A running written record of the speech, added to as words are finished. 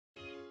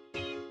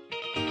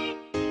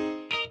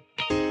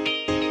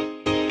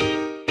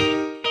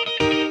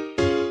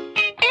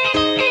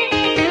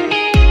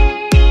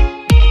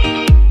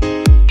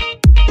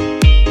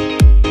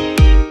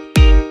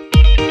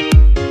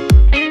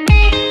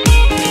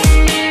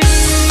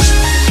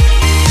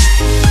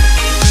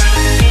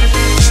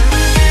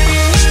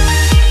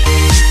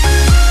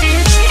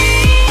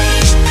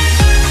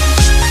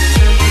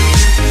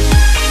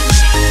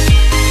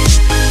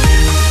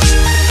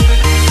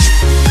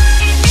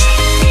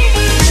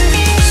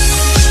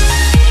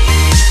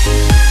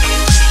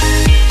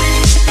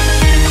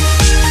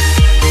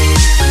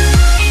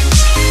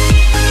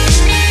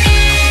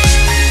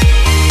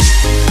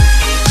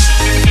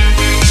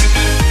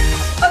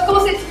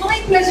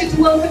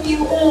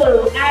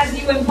all as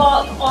you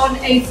embark on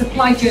a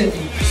supply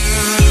journey?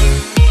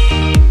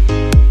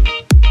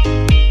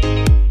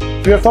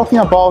 We are talking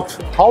about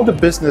how the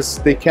business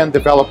they can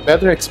develop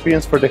better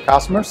experience for the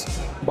customers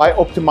by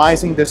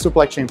optimizing the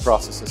supply chain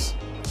processes.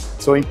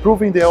 So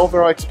improving the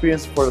overall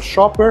experience for the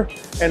shopper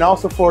and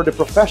also for the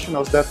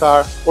professionals that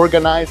are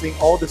organizing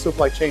all the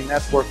supply chain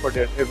network for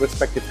their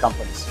respective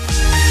companies.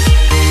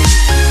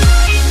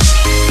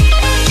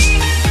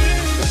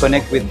 We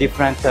connect with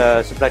different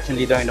supply chain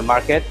leaders in the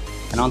market,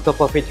 and on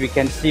top of it we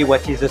can see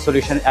what is the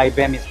solution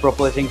IBM is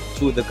proposing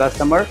to the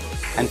customer,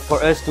 and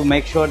for us to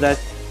make sure that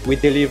we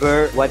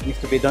deliver what needs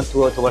to be done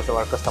towards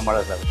our customer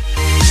as well.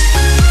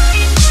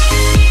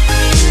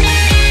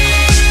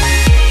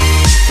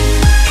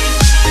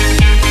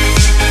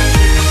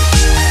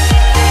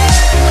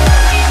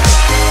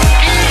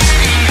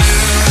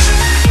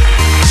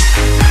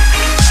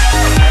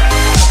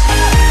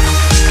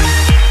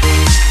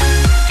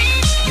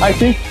 I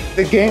think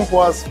the game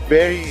was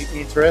very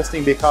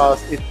interesting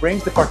because it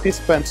brings the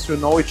participants to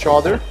know each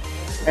other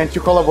and to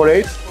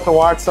collaborate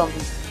towards some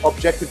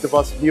objective that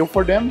was new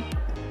for them.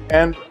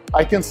 And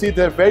I can see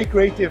the very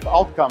creative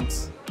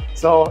outcomes.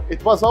 So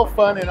it was all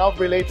fun and all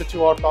related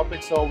to our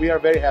topic, so we are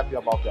very happy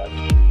about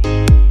that.